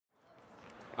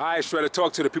All right, Shredda,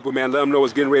 talk to the people, man. Let them know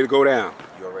what's getting ready to go down.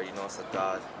 You already know it's a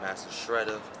God, Master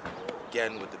Shredda,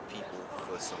 again with the people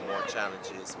for some more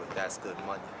challenges with That's Good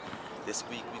Money. This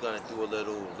week we're gonna do a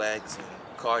little legs and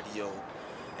cardio,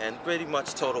 and pretty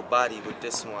much total body with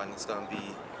this one. It's gonna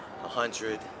be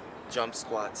 100 jump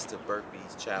squats to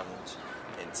burpees challenge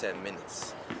in 10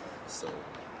 minutes. So you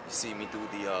see me do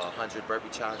the 100 burpee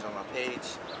challenge on my page,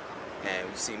 and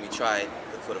you see me try it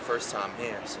for the first time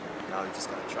here. So now we're just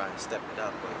gonna try and step it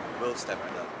up, but we'll step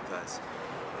it up because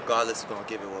regardless, we're gonna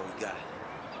give it what we got.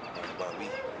 But we're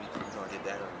gonna get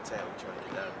that on the 10. We're trying to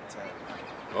get that on the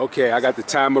 10. Okay, I got the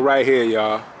timer right here,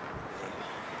 y'all.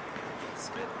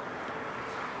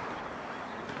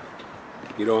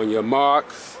 Get on your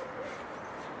marks.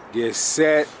 Get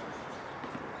set.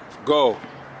 Go.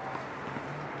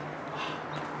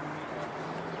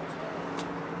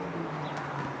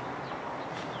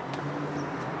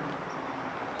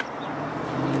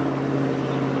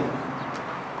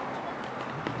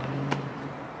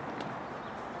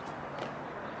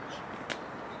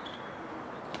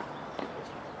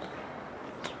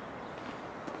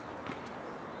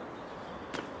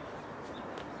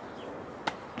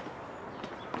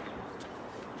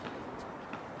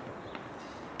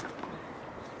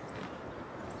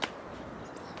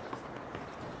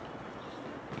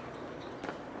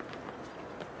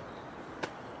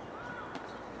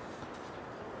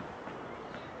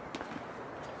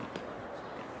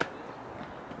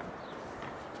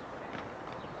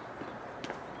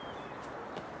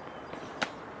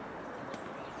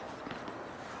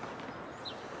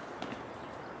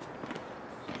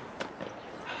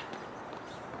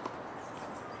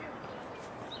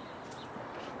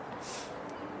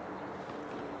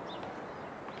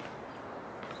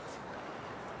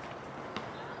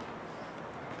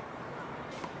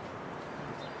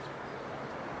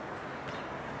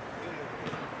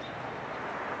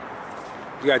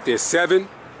 You got there 7?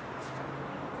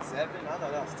 7? I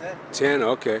thought that was 10. 10,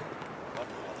 okay.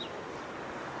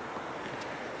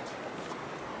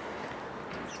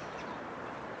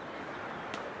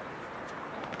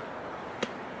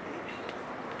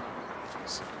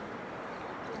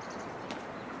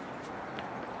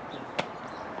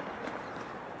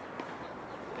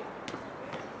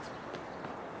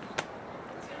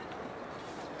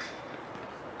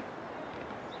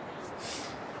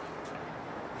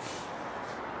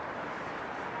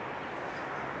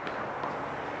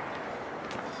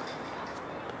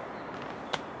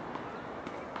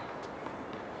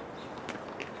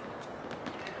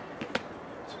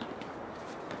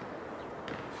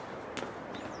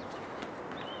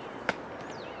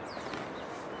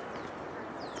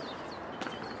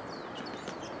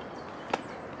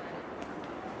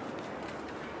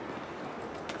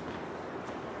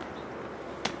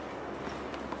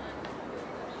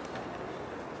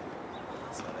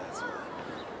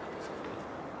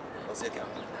 What's it count?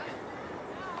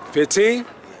 15?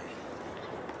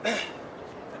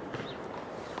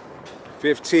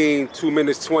 15, 2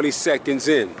 minutes, 20 seconds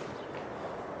in.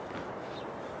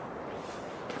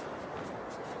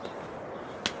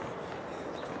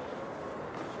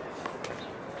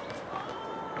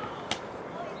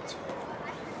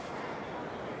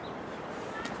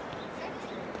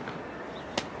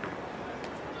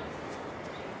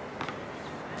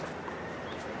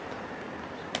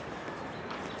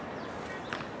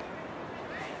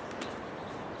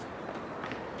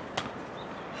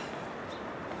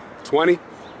 $20.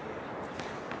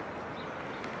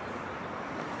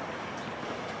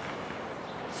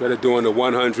 Instead of doing the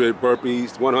 100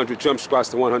 burpees, 100 jump squats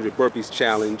to 100 burpees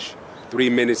challenge, 3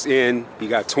 minutes in, he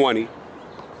got 20.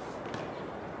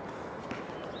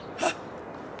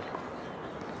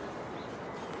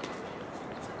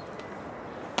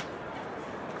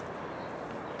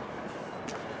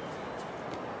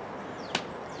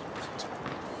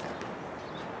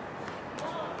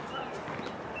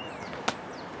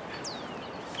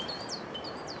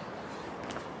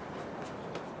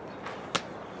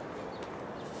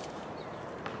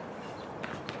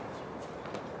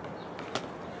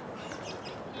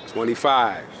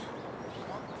 $25.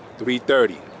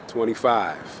 3:30.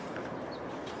 25.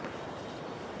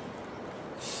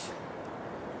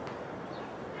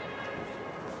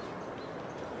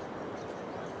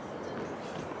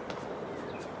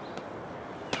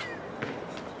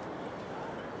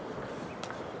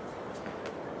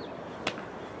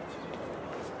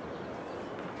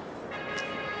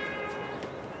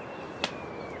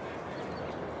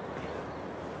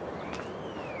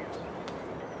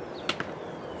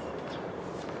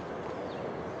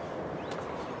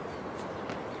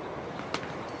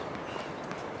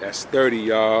 That's 30,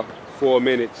 y'all. 4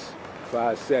 minutes,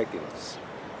 5 seconds.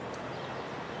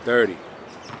 30.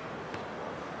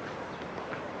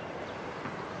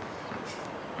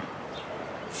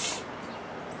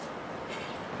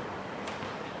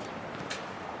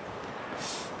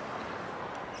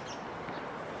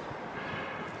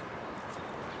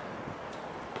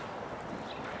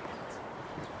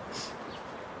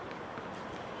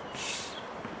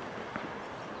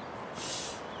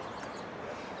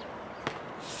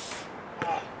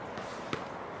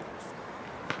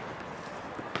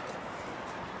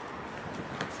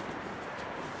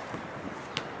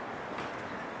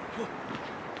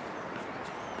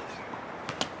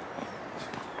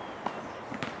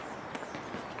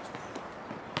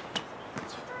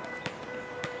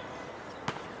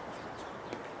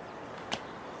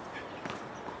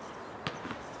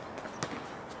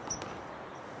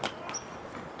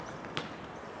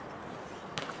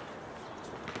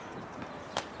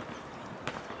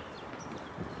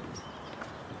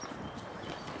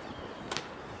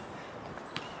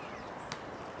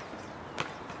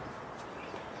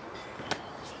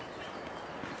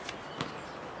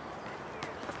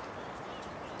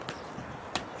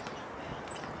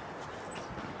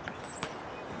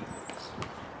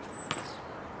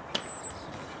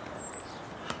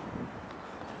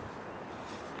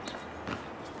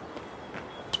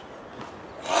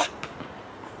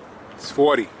 It's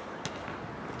 40.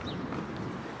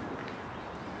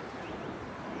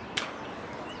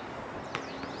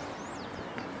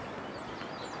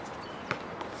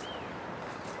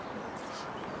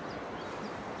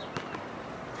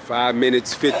 Five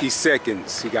minutes, 50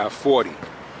 seconds. He got 40.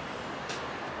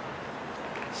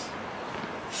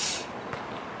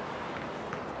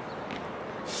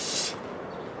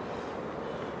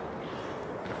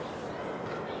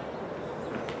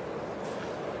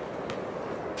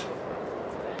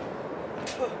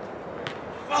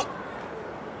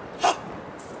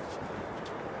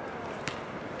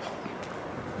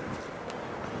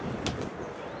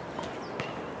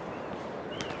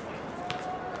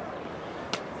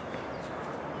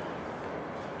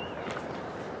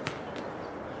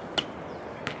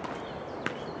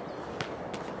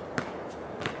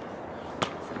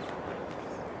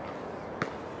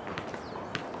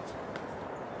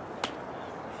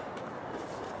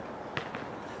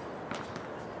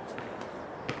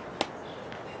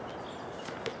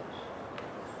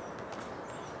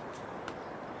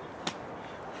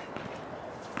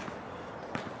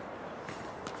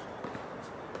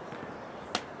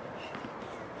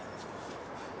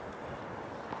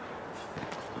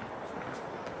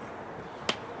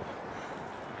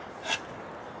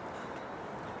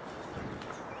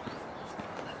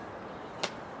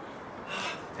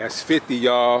 That's 50,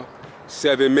 y'all.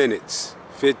 7 minutes.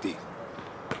 50.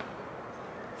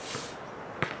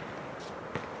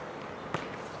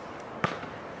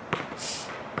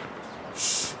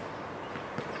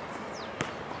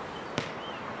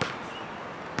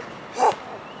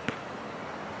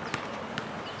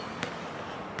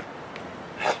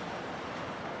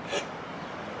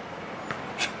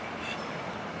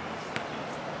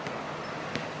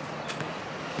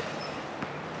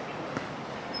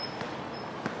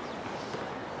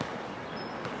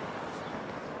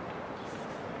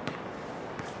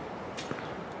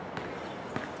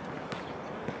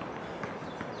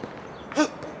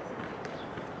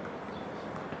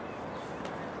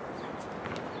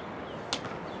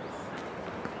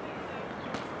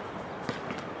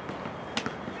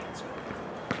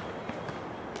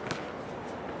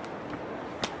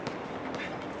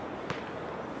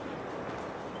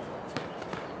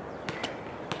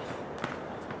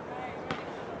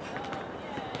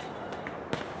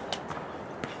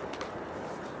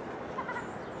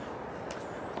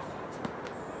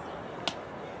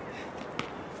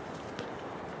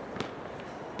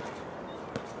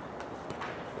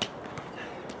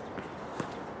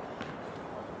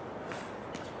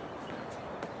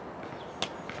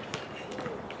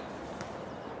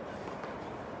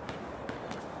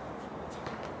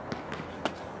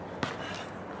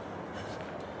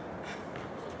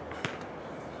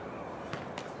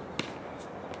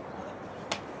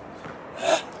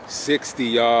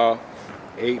 $60, y'all.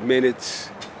 8 minutes,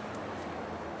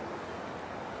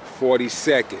 40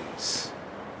 seconds.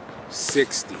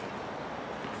 60.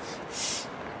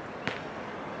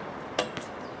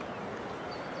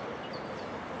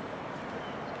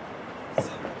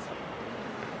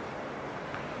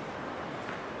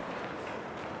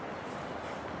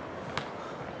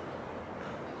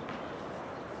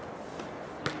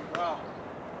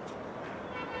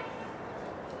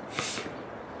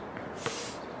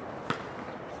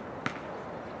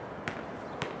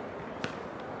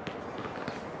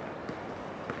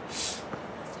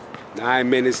 9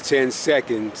 minutes, 10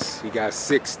 seconds. He got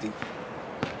 60.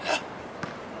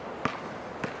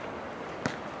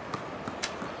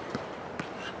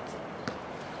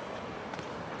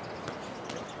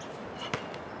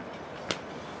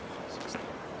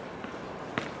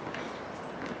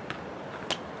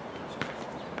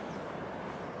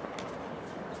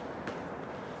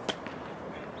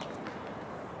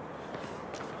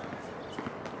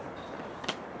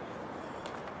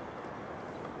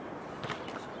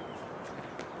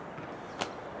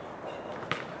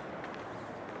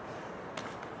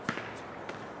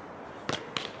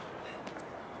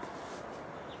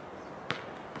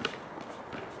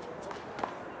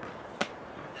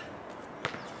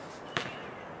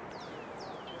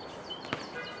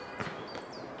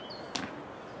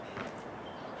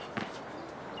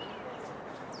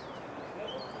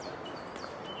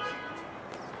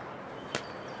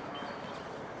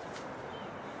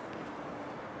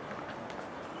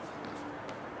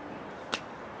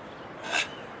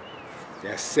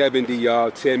 That's 70,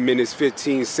 y'all. 10 minutes,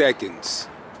 15 seconds.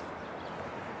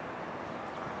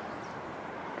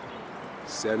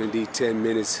 70, 10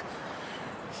 minutes.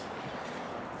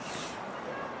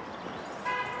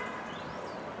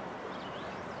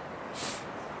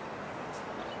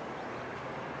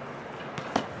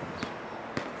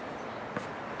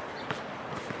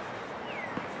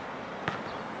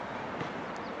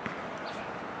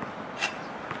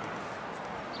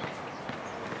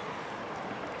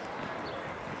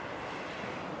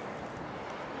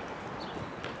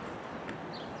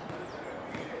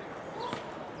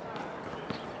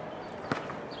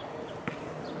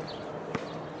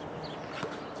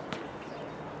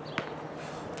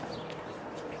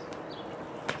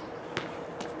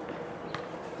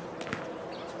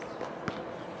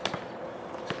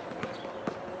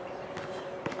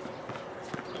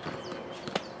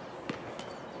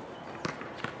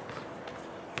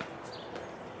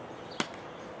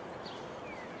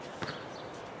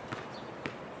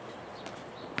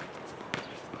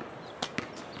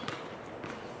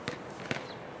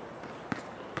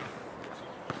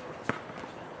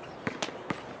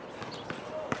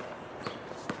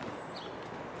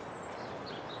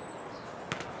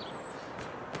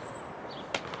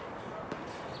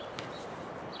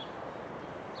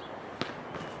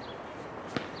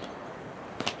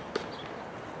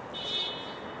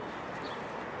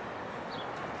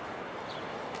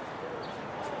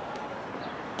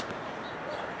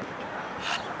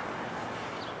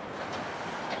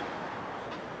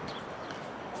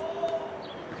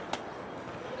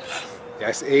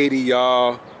 That's 80,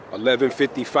 y'all.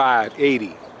 11:55,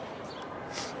 80.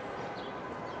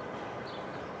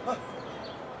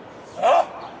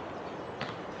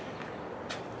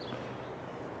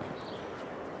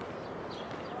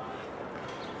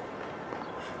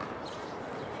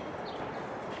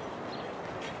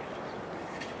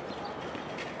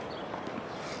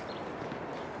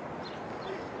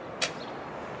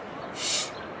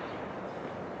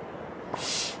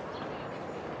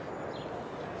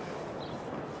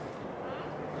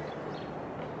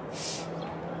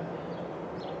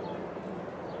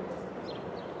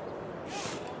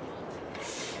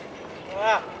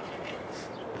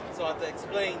 So I have to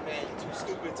explain, man. You're too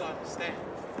stupid to understand.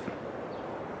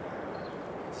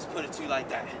 Just put it to you like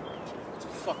that. Too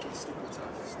fucking stupid to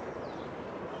understand.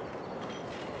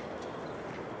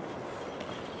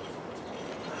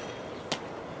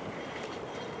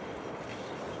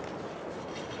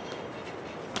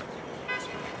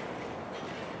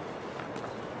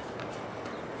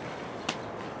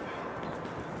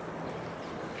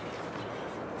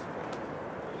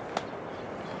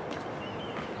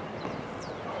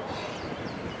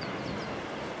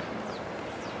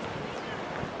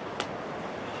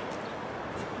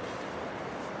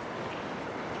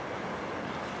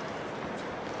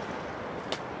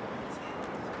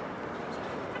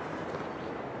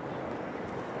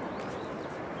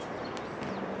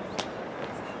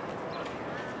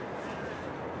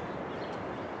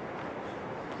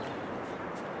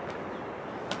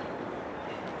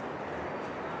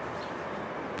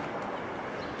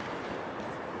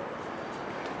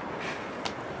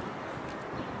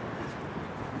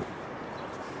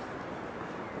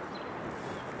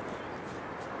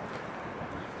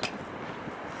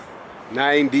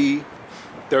 $90,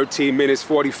 13 minutes,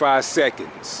 45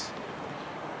 seconds.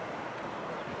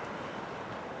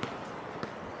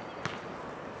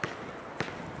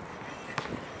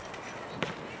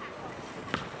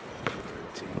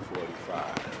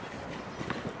 $13.45.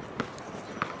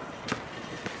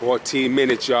 14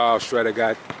 minutes, y'all. Shredda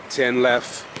got 10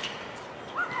 left.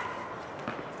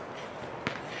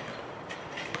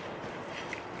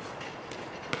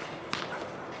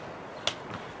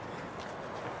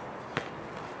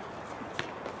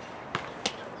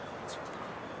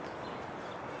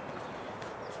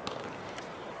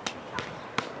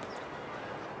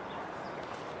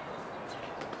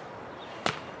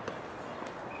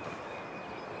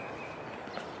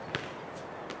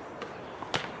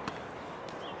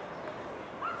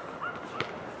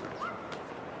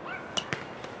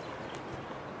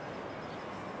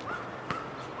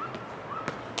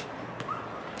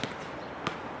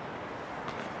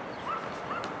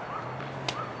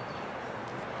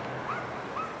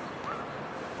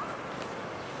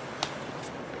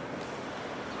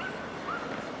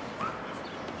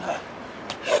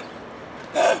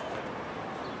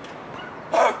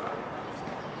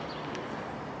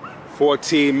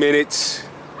 14 minutes,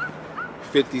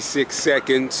 56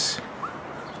 seconds.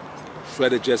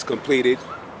 Shredda just completed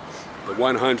the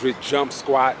 100 jump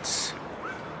squats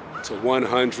to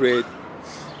 100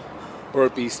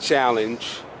 burpees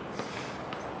challenge.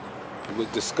 We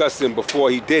were discussing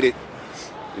before he did it,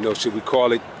 you know, should we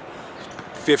call it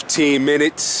 15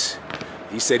 minutes?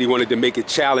 He said he wanted to make it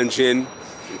challenging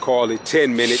and call it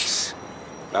 10 minutes.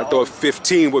 I thought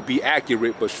 15 would be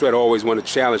accurate, but Shredda always wanted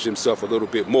to challenge himself a little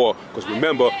bit more. Because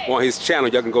remember, on his channel,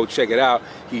 y'all can go check it out,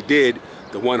 he did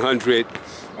the 100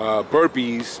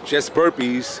 burpees, just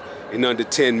burpees, in under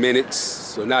 10 minutes.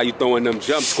 So now you're throwing them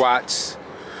jump squats.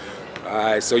 All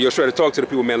right, so you're trying to talk to the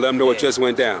people, man. Let them know what just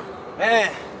went down.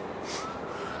 Man,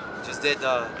 just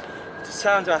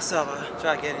challenge ourselves.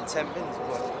 Try to get in 10 minutes,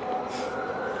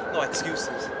 but no excuses.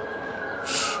 Yeah.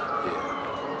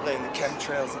 Playing the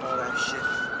chemtrails and all that shit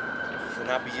for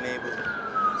not being able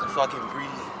to fucking breathe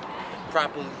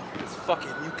properly. This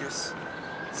fucking mucus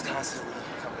is constantly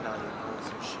coming out of your nose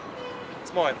and shit.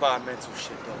 It's more environmental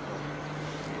shit though.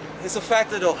 But it's a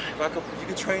factor though. If you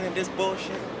could train in this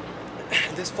bullshit,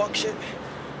 this fuck shit,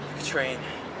 you could train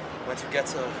once you get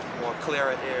to more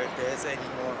clearer air, if there's any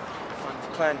more on the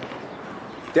planet.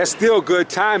 That's still good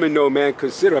timing though, man.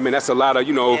 Consider, I mean, that's a lot of,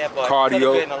 you know, yeah, but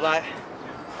cardio. Been a lot.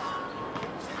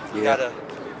 You gotta,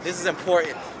 this is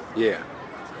important. Yeah.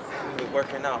 With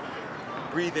working out.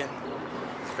 Breathing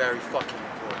is very fucking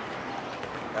important.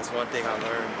 That's one thing I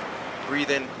learned.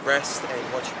 Breathing, rest,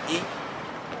 and what you eat.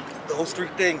 Those three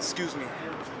things, excuse me,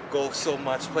 go so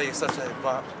much, play such a,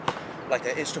 like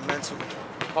an instrumental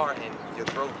part in your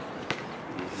growth.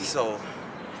 So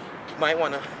you might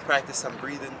want to practice some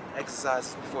breathing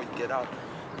exercises before you get out,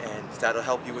 and that'll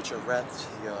help you with your reps,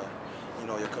 your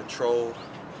control.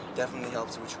 Definitely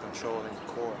helps you with your control and your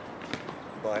core.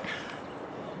 But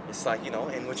it's like, you know,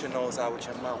 in with your nose, out with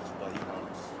your mouth. But you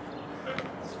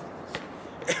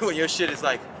know, when your shit is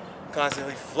like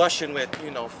constantly flushing with,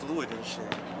 you know, fluid and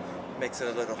shit, makes it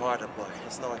a little harder, but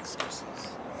it's no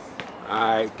excuses.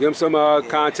 Alright, give them some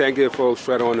contact info,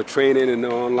 Shredda, on the training and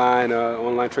the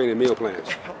online training meal plans.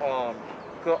 If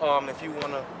you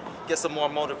want to get some more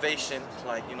motivation,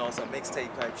 like, you know, some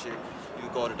mixtape type shit, you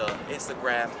can go to the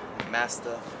Instagram,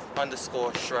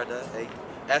 master_Shredda,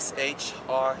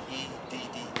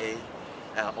 SHREDDA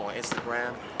on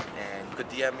Instagram, and you could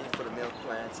DM me for the meal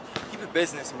plans. Keep it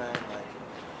business, man.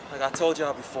 Like I told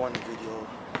y'all before in the video,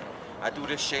 I do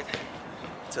this shit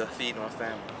to feed my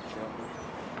family, you feel me?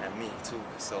 And me too.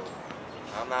 So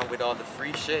I'm not with all the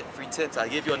free shit, free tips. I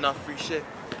give you enough free shit.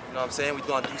 You know what I'm saying? We're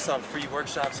gonna do some free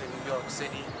workshops in New York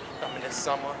City coming this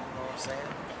summer, you know what I'm saying?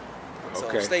 So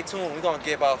Okay. stay tuned. We're gonna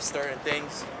give out certain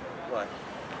things, but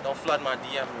don't flood my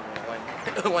DM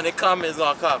when it comes, it's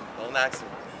gonna come. Don't ask me.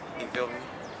 You feel me?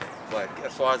 But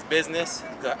as far as business,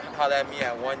 holler at me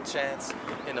at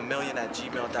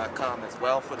onechance_in1million@gmail.com as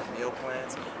well for the meal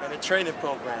plans and the training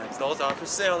programs. Those are for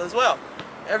sale as well.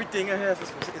 Everything in here is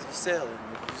for sale. And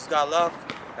if you just got love,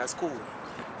 that's cool.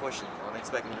 Keep pushing. Don't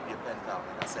expect me to be a pen pal,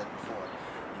 like I said before.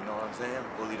 You know what I'm saying?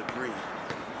 Bully the breed.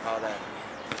 Holler at me.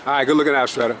 Alright, good looking out,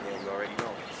 Shredda. Yeah.